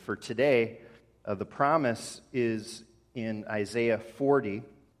For today, the promise is in Isaiah 40,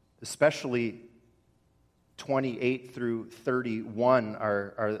 especially 28 through 31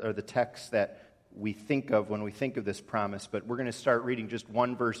 are the texts that we think of when we think of this promise. But we're going to start reading just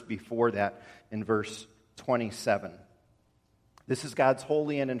one verse before that in verse 27. This is God's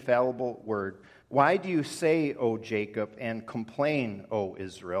holy and infallible word. Why do you say, O Jacob, and complain, O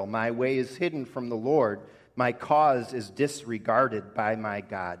Israel? My way is hidden from the Lord. My cause is disregarded by my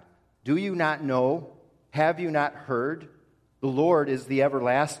God. Do you not know? Have you not heard? The Lord is the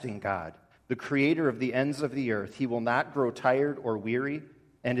everlasting God, the creator of the ends of the earth. He will not grow tired or weary,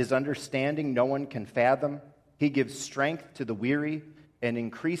 and his understanding no one can fathom. He gives strength to the weary and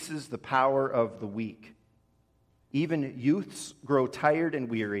increases the power of the weak. Even youths grow tired and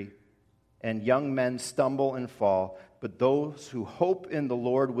weary, and young men stumble and fall. But those who hope in the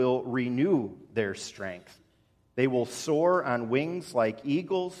Lord will renew their strength. They will soar on wings like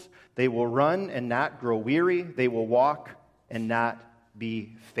eagles. They will run and not grow weary. They will walk and not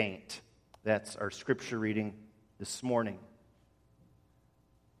be faint. That's our scripture reading this morning.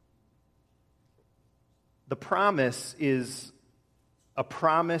 The promise is a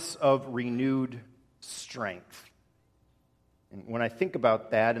promise of renewed strength. And when I think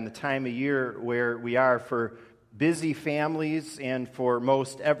about that in the time of year where we are, for busy families and for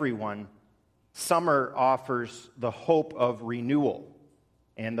most everyone, summer offers the hope of renewal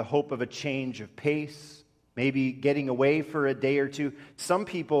and the hope of a change of pace, maybe getting away for a day or two. Some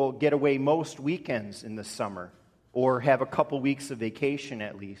people get away most weekends in the summer or have a couple weeks of vacation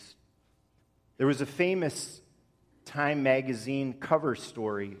at least. There was a famous Time magazine cover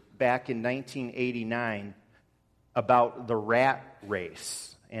story back in 1989 about the rat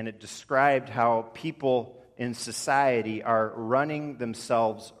race, and it described how people in society are running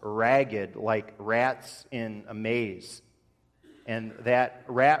themselves ragged like rats in a maze. And that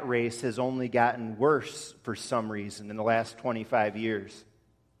rat race has only gotten worse for some reason in the last 25 years.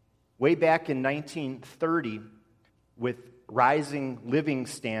 Way back in 1930, with rising living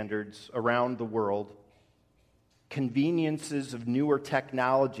standards around the world, conveniences of newer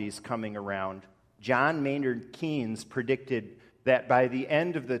technologies coming around, John Maynard Keynes predicted that by the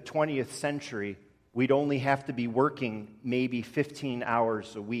end of the 20th century, we'd only have to be working maybe 15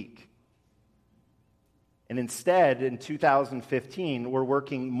 hours a week. And instead, in 2015, we're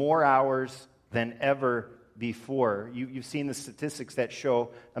working more hours than ever before. You've seen the statistics that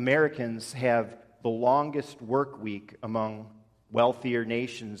show Americans have the longest work week among wealthier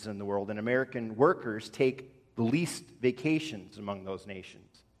nations in the world, and American workers take the least vacations among those nations.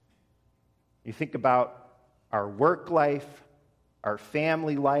 You think about our work life, our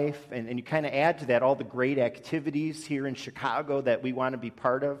family life, and you kind of add to that all the great activities here in Chicago that we want to be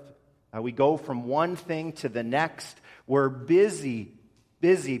part of. We go from one thing to the next. We're busy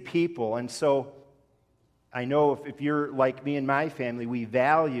people. And so I know if you're like me and my family, we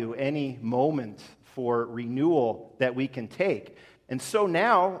value any moment for renewal that we can take. And so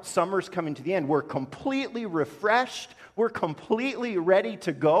now, summer's coming to the end. We're completely refreshed. We're completely ready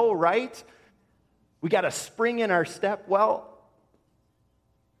to go, right? We got a spring in our step. Well,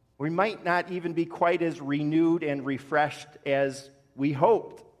 we might not even be quite as renewed and refreshed as we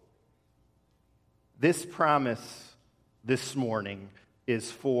hoped. This promise this morning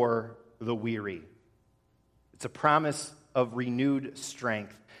is for the weary. It's a promise of renewed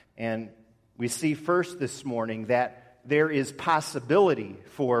strength. And we see first this morning that there is possibility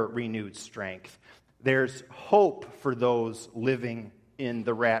for renewed strength. There's hope for those living in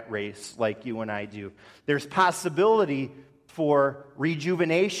the rat race like you and I do. There's possibility for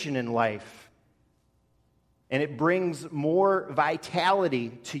rejuvenation in life. And it brings more vitality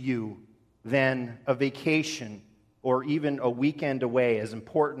to you than a vacation or even a weekend away, as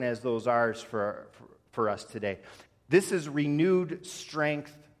important as those are for us today. This is renewed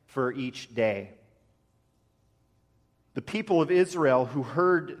strength for each day. The people of Israel who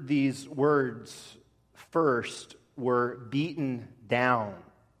heard these words first were beaten down.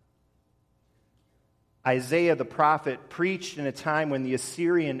 Isaiah the prophet preached in a time when the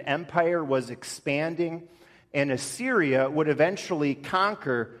Assyrian Empire was expanding, and Assyria would eventually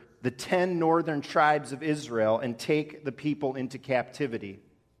conquer the 10 northern tribes of Israel and take the people into captivity.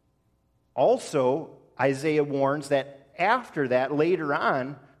 Also, Isaiah warns that after that, later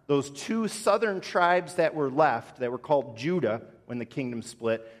on, those 2 southern tribes that were left, that were called Judah when the kingdom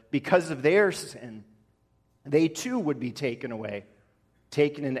split, because of their sin, they too would be taken away,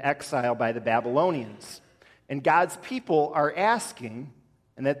 taken into exile by the Babylonians. And God's people are asking,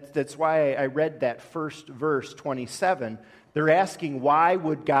 and that's why I read that first verse, 27, they're asking, why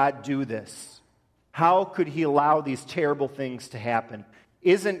would God do this? How could he allow these terrible things to happen?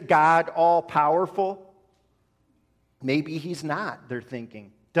 Isn't God all-powerful? Maybe he's not, they're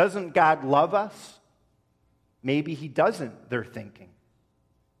thinking. Doesn't God love us? Maybe he doesn't, they're thinking.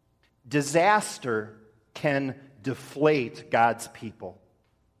 Disaster can deflate God's people,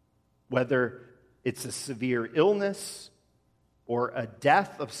 whether it's a severe illness or a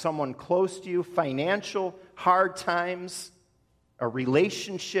death of someone close to you, financial hard times, a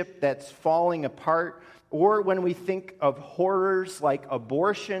relationship that's falling apart, or when we think of horrors like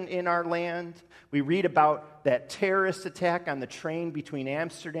abortion in our land. We read about that terrorist attack on the train between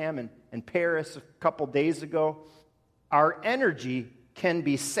Amsterdam and Paris a couple days ago. Our energy can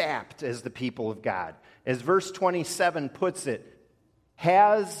be sapped as the people of God. As verse 27 puts it,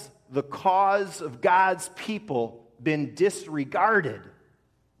 has the cause of God's people been disregarded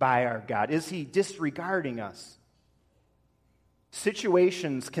by our God? Is he disregarding us?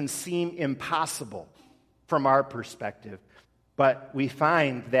 Situations can seem impossible from our perspective, but we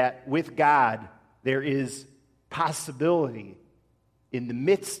find that with God, there is possibility in the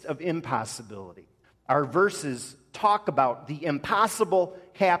midst of impossibility. Our verses talk about the impossible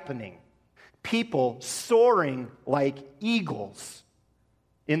happening. People soaring like eagles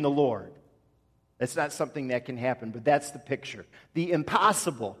in the Lord. That's not something that can happen, but that's the picture. The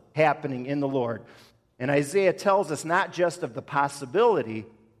impossible happening in the Lord. And Isaiah tells us not just of the possibility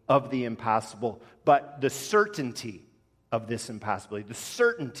of the impossible, but the certainty of this impossibility, the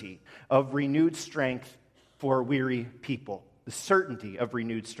certainty of renewed strength for weary people, the certainty of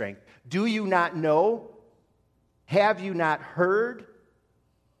renewed strength. Do you not know? Have you not heard?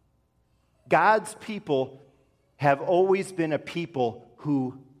 God's people have always been a people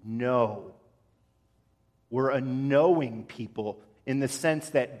who know. We're a knowing people in the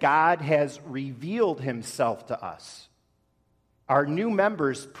sense that God has revealed himself to us. Our new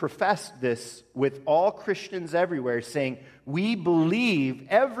members profess this with all Christians everywhere, saying, we believe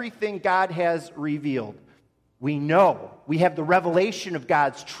everything God has revealed. We know. We have the revelation of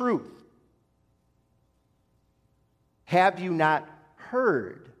God's truth. Have you not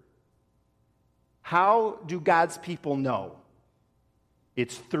heard? How do God's people know?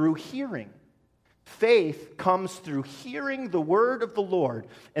 It's through hearing. Faith comes through hearing the word of the Lord,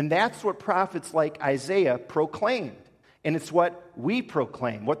 and that's what prophets like Isaiah proclaimed. And it's what we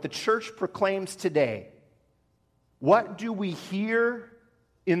proclaim, what the church proclaims today. What do we hear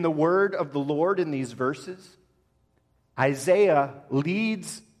in the word of the Lord in these verses? Isaiah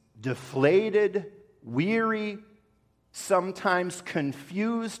leads deflated, weary, sometimes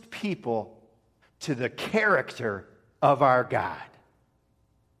confused people to the character of our God.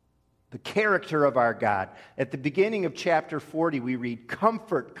 The character of our God. At the beginning of chapter 40, we read,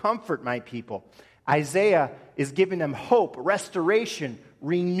 "Comfort, comfort my people." Isaiah is giving them hope, restoration,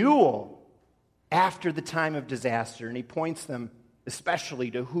 renewal after the time of disaster. And he points them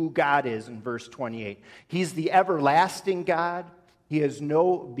especially to who God is in verse 28. He's the everlasting God. He has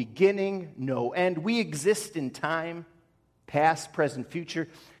no beginning, no end. We exist in time, past, present, future.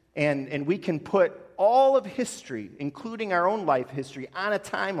 And we can put all of history, including our own life history, on a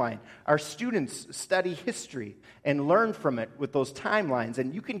timeline. Our students study history and learn from it with those timelines.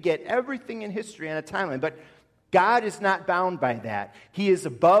 And you can get everything in history on a timeline. But God is not bound by that. He is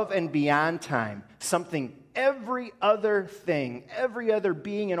above and beyond time. Something every other thing, every other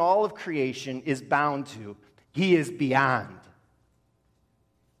being in all of creation is bound to. He is beyond.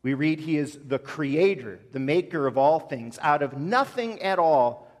 We read he is the creator, the maker of all things. Out of nothing at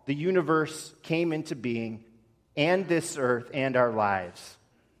all, the universe came into being, and this earth and our lives.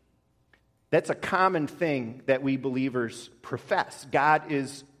 That's a common thing that we believers profess. God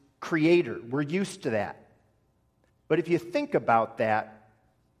is creator. We're used to that. But if you think about that,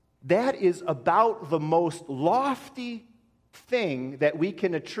 that is about the most lofty thing that we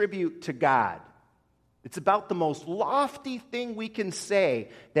can attribute to God. It's about the most lofty thing we can say,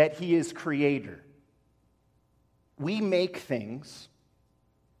 that he is creator. We make things.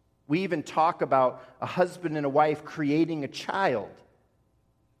 We even talk about a husband and a wife creating a child,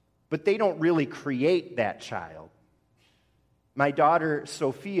 but they don't really create that child. My daughter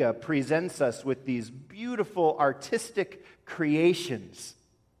Sophia presents us with these beautiful artistic creations,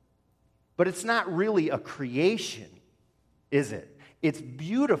 but it's not really a creation, is it? It's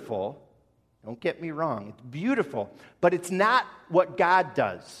beautiful, don't get me wrong, it's beautiful, but it's not what God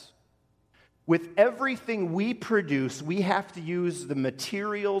does. With everything we produce, we have to use the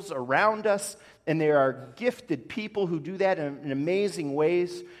materials around us, and there are gifted people who do that in amazing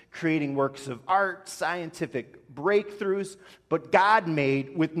ways, creating works of art, scientific breakthroughs, but God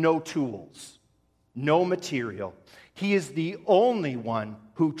made with no tools, no material. He is the only one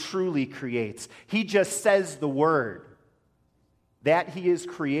who truly creates. He just says the word, That he is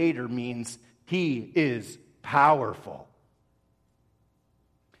creator means he is powerful.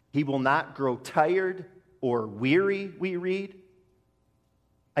 He will not grow tired or weary, we read.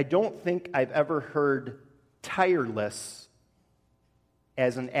 I don't think I've ever heard tireless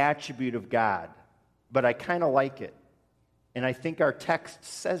as an attribute of God, but I kind of like it. And I think our text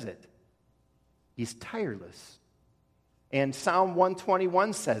says it. He's tireless. And Psalm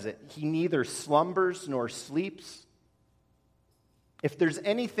 121 says it. He neither slumbers nor sleeps. If there's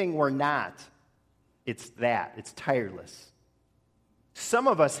anything we're not, it's that. It's tireless. Some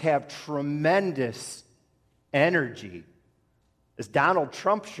of us have tremendous energy, as Donald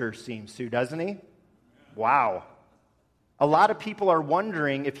Trump sure seems to, doesn't he? Wow. A lot of people are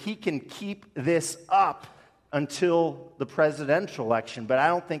wondering if he can keep this up until the presidential election, but I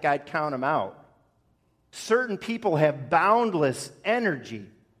don't think I'd count him out. Certain people have boundless energy,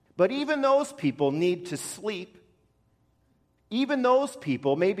 but even those people need to sleep. Even those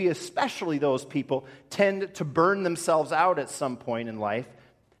people, maybe especially those people, tend to burn themselves out at some point in life,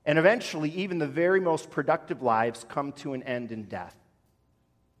 and eventually even the very most productive lives come to an end in death.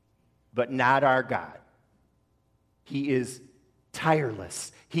 But not our God. He is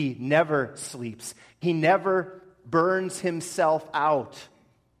tireless. He never sleeps. He never burns himself out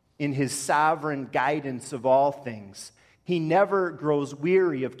in his sovereign guidance of all things. He never grows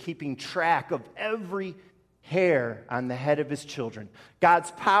weary of keeping track of every hair on the head of his children.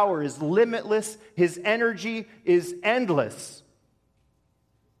 God's power is limitless. His energy is endless.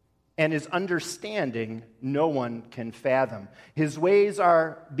 And his understanding no one can fathom. His ways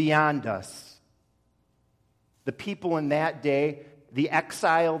are beyond us. The people in that day, the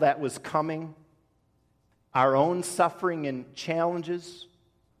exile that was coming, our own suffering and challenges,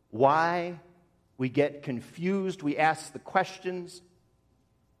 why we get confused, we ask the questions.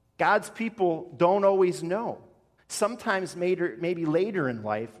 God's people don't always know. Sometimes maybe later in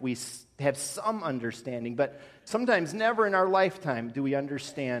life we have some understanding, but sometimes never in our lifetime do we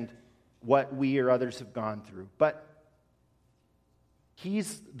understand what we or others have gone through. But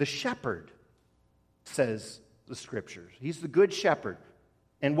he's the shepherd, says the Scriptures. He's the good shepherd.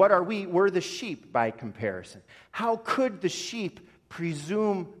 And what are we? We're the sheep by comparison. How could the sheep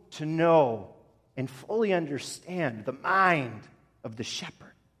presume to know and fully understand the mind of the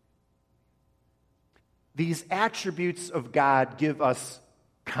shepherd? These attributes of God give us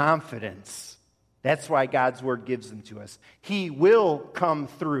confidence. That's why God's word gives them to us. He will come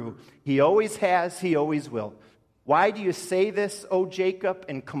through. He always has, he always will. Why do you say this, O Jacob,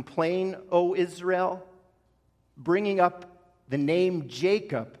 and complain, O Israel? Bringing up the name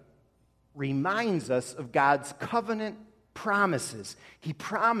Jacob reminds us of God's covenant promises. He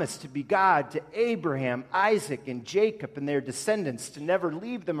promised to be God to Abraham, Isaac, and Jacob and their descendants, to never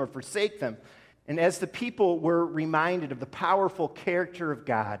leave them or forsake them. And as the people were reminded of the powerful character of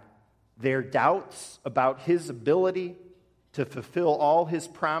God, their doubts about his ability to fulfill all his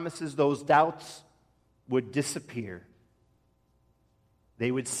promises, those doubts would disappear.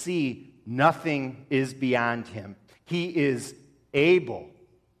 They would see nothing is beyond him. He is able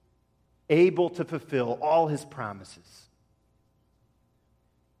to fulfill all his promises.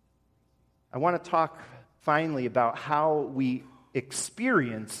 I want to talk finally about how we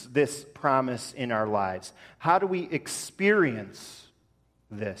experience this promise in our lives. How do we experience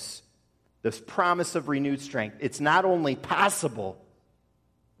this promise of renewed strength? It's not only possible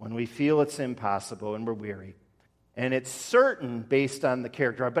when we feel it's impossible and we're weary, and it's certain based on the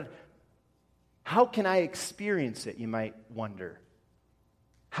character, but how can I experience it, you might wonder?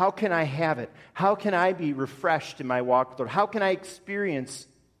 How can I have it? How can I be refreshed in my walk with the Lord? How can I experience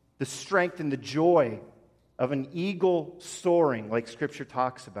the strength and the joy of an eagle soaring, like Scripture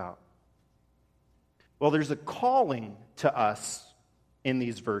talks about? Well, there's a calling to us in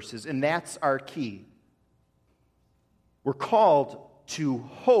these verses, and that's our key. We're called to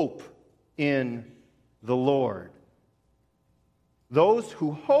hope in the Lord. Those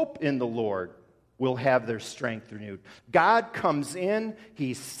who hope in the Lord will have their strength renewed. God comes in,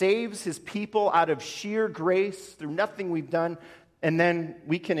 he saves his people out of sheer grace through nothing we've done, and then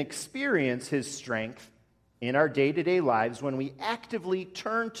we can experience his strength in our day-to-day lives when we actively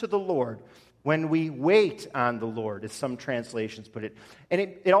turn to the Lord, when we wait on the Lord, as some translations put it. And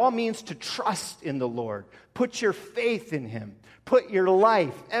it all means to trust in the Lord. Put your faith in him. Put your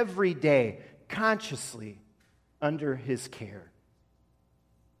life every day consciously under his care.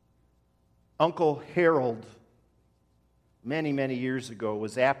 Uncle Harold, many, many years ago,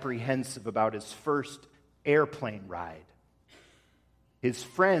 was apprehensive about his first airplane ride. His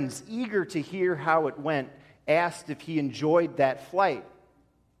friends, eager to hear how it went, asked if he enjoyed that flight.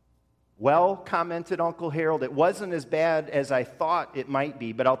 Well, commented Uncle Harold, it wasn't as bad as I thought it might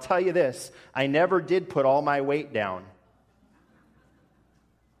be, but I'll tell you this, I never did put all my weight down.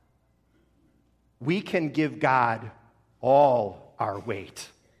 We can give God all our weight,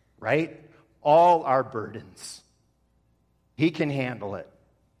 right? All our burdens. He can handle it.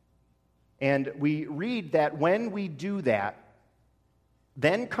 And we read that when we do that,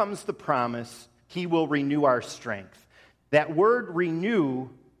 then comes the promise, He will renew our strength. That word renew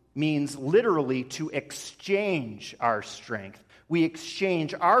means literally to exchange our strength. We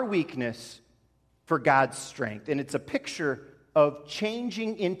exchange our weakness for God's strength. And it's a picture of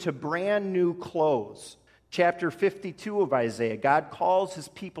changing into brand new clothes. Chapter 52 of Isaiah, God calls His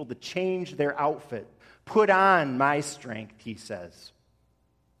people to change their outfit. Put on my strength, He says.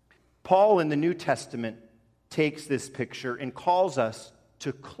 Paul in the New Testament takes this picture and calls us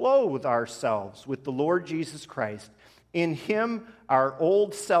to clothe ourselves with the Lord Jesus Christ. In Him, our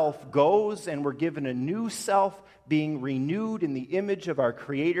old self goes, and we're given a new self, being renewed in the image of our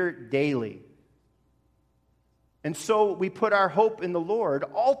Creator daily. And so we put our hope in the Lord,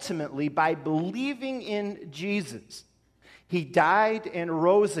 ultimately by believing in Jesus. He died and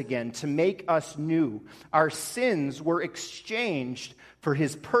rose again to make us new. Our sins were exchanged for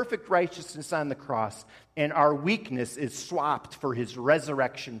His perfect righteousness on the cross, and our weakness is swapped for His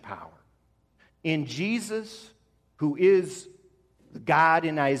resurrection power. In Jesus, who is God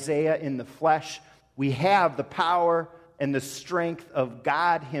in Isaiah in the flesh, we have the power and the strength of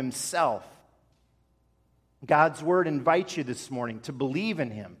God Himself. God's Word invites you this morning to believe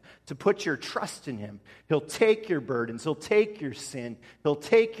in Him, to put your trust in Him. He'll take your burdens, He'll take your sin, He'll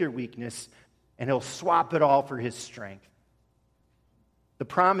take your weakness, and He'll swap it all for His strength. The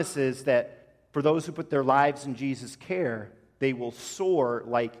promise is that for those who put their lives in Jesus' care, they will soar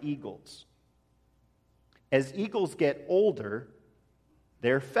like eagles. As eagles get older,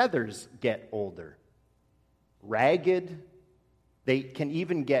 their feathers get older. Ragged, they can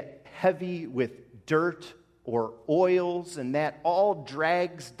even get heavy with dirt or oils, and that all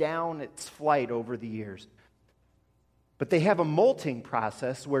drags down its flight over the years. But they have a molting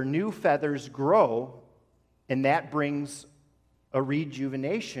process where new feathers grow, and that brings a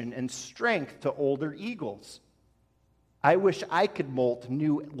rejuvenation and strength to older eagles. I wish I could molt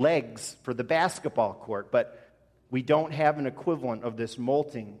new legs for the basketball court, but we don't have an equivalent of this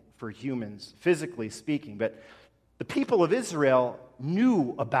molting for humans, physically speaking. But the people of Israel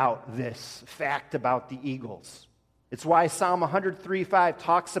knew about this fact about the eagles. It's why Psalm 103:5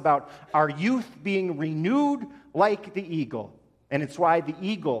 talks about our youth being renewed like the eagle. And it's why the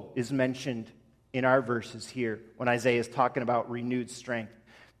eagle is mentioned in our verses here when Isaiah is talking about renewed strength.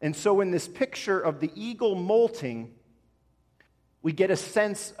 And so in this picture of the eagle molting, we get a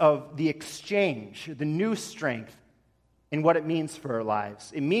sense of the exchange, the new strength, and what it means for our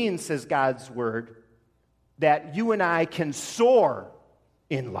lives. It means, says God's Word, that you and I can soar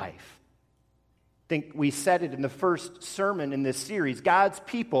in life. I think we said it in the first sermon in this series. God's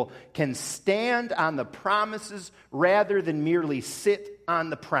people can stand on the promises rather than merely sit on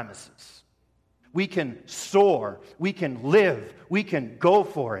the premises. We can soar, we can live, we can go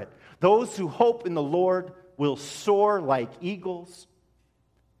for it. Those who hope in the Lord will soar like eagles.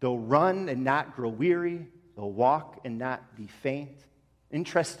 They'll run and not grow weary. They'll walk and not be faint.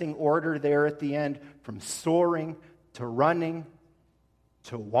 Interesting order there at the end, from soaring to running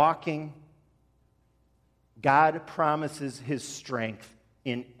to walking. God promises His strength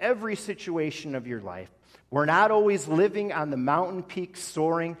in every situation of your life. We're not always living on the mountain peak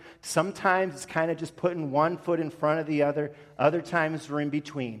soaring. Sometimes it's kind of just putting one foot in front of the other. Other times we're in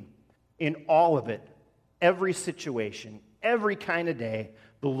between. In all of it, every situation, every kind of day,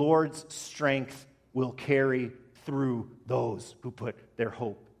 the Lord's strength will carry through those who put their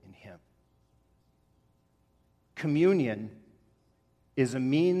hope in Him. Communion is a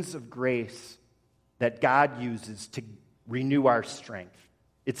means of grace that God uses to renew our strength.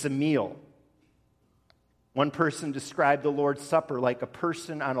 It's a meal. One person described the Lord's Supper like a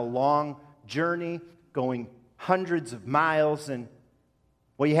person on a long journey going hundreds of miles, and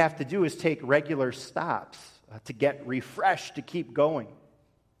what you have to do is take regular stops to get refreshed, to keep going.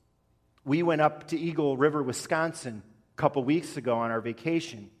 We went up to Eagle River, Wisconsin a couple weeks ago on our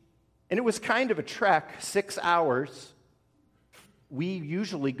vacation, and it was kind of a trek, 6 hours. We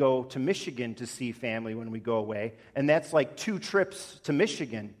usually go to Michigan to see family when we go away, and that's like 2 trips to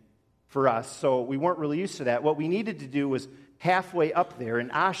Michigan for us, so we weren't really used to that. What we needed to do was halfway up there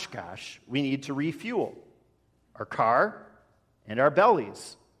in Oshkosh, we needed to refuel our car and our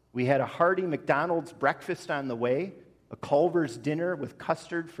bellies. We had a hearty McDonald's breakfast on the way, a Culver's dinner with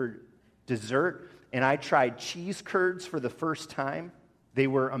custard for dessert, and I tried cheese curds for the first time. They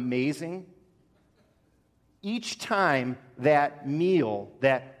were amazing. Each time that meal,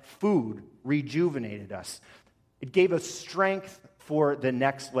 that food, rejuvenated us. It gave us strength for the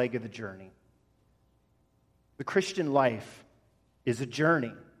next leg of the journey. The Christian life is a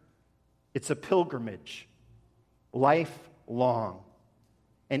journey. It's a pilgrimage, lifelong.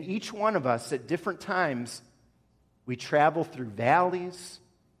 And each one of us at different times, we travel through valleys.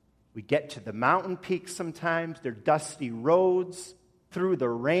 We get to the mountain peaks sometimes. They're dusty roads through the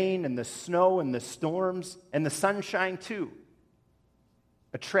rain and the snow and the storms and the sunshine too.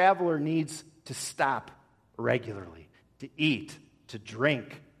 A traveler needs to stop regularly, to eat, to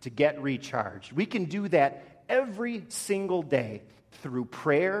drink, to get recharged. We can do that every single day through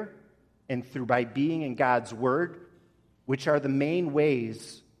prayer and through by being in God's Word, which are the main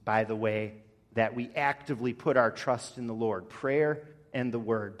ways, by the way, that we actively put our trust in the Lord, prayer and the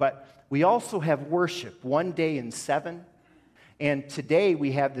Word. But we also have worship one day in 7, and today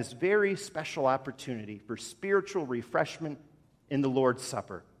we have this very special opportunity for spiritual refreshment in the Lord's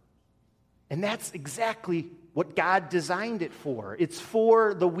Supper. And that's exactly what God designed it for. It's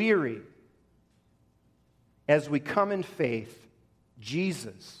for the weary. As we come in faith,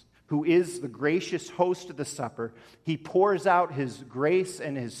 Jesus, who is the gracious host of the supper, he pours out his grace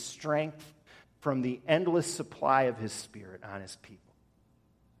and his strength from the endless supply of his Spirit on his people.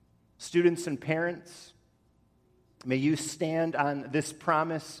 Students and parents, may you stand on this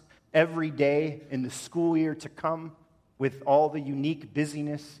promise every day in the school year to come with all the unique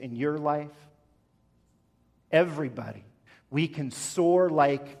busyness in your life. Everybody, we can soar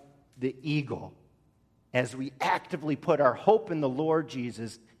like the eagle as we actively put our hope in the Lord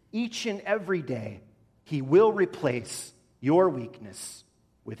Jesus. Each and every day, he will replace your weakness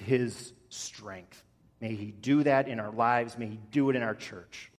with his strength. May he do that in our lives. May he do it in our church.